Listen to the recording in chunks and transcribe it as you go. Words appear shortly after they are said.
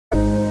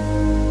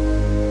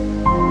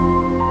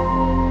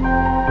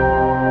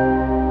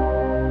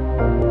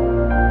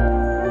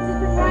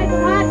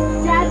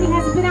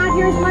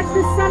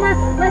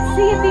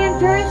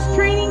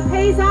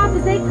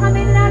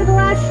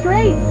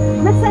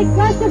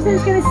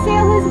Gustafson's going to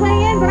sail his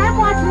way in, but I'm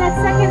watching that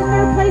second and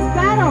third place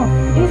battle.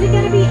 Is it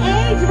going to be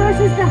age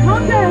versus the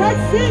hunger?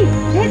 Let's see.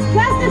 It's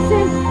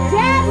Gustafson,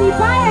 Dab me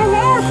by a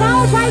hair,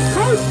 followed by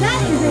Cotes.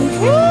 That is a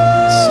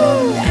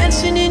so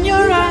dancing in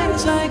your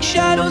eyes like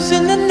shadows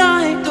in the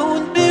night,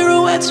 doing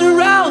pirouettes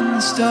around the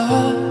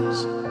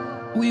stars.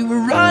 We were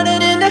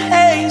running in the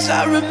haze,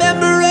 I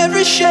remember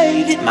every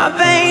shade in my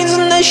veins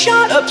and they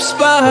shot up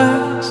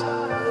sparks.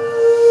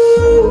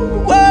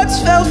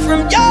 Words fell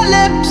from your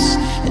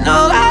lips and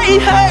all I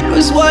heard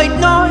was white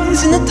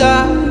noise in the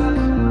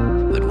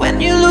dark. But when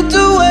you looked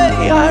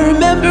away, I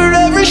remember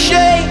every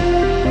shade.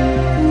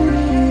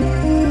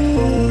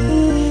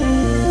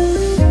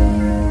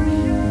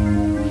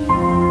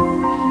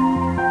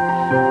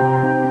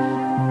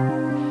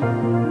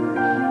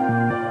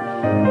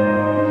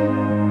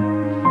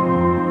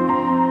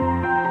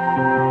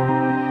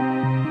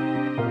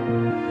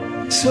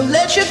 So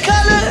let your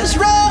colors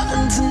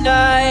run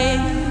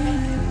tonight.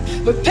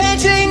 We're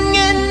painting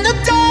in the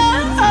dark.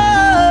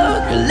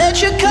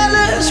 Let your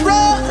colors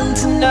run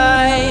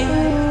tonight.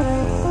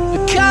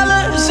 The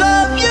colors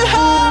of your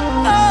heart.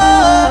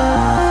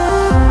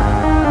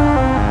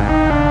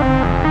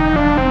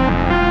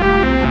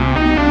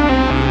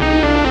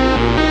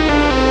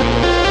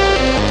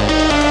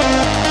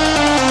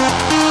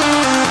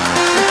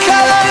 The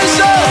colors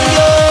of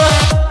your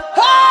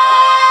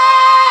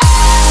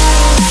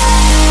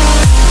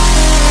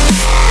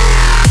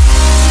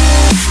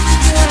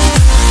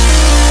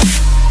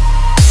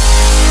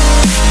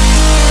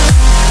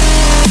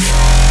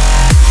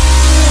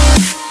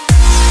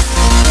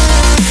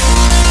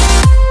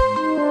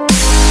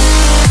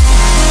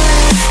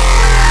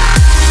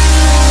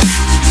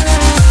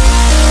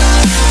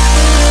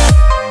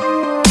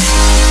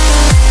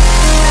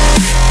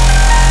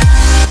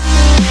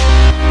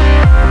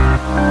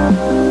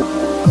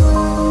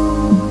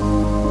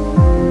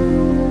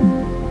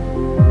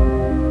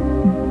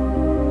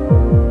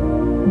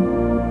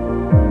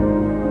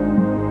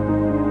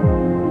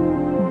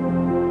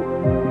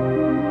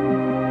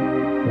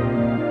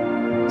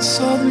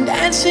saw them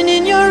dancing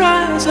in your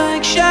eyes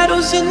like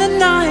shadows in the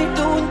night,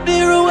 doing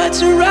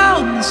pirouettes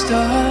around the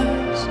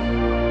stars.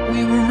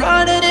 We were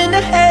running in the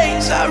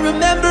haze, I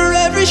remember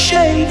every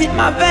shade in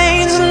my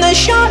veins and they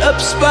shot up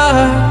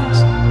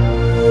sparks.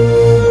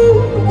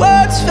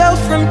 Words fell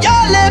from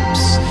your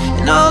lips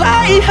and all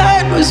I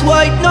heard was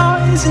white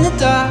noise in the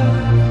dark.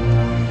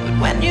 But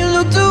when you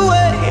looked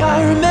away,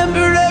 I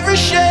remember every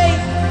shade.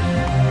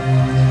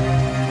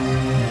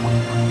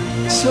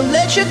 So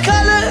let your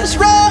colors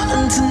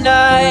run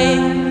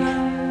tonight.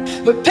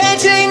 We're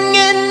painting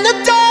in the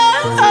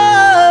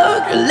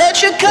dark.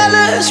 Let your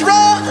colors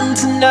run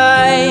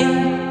tonight.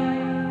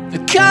 The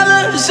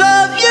colors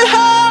of your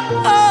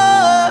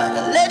heart.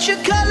 Let your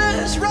colors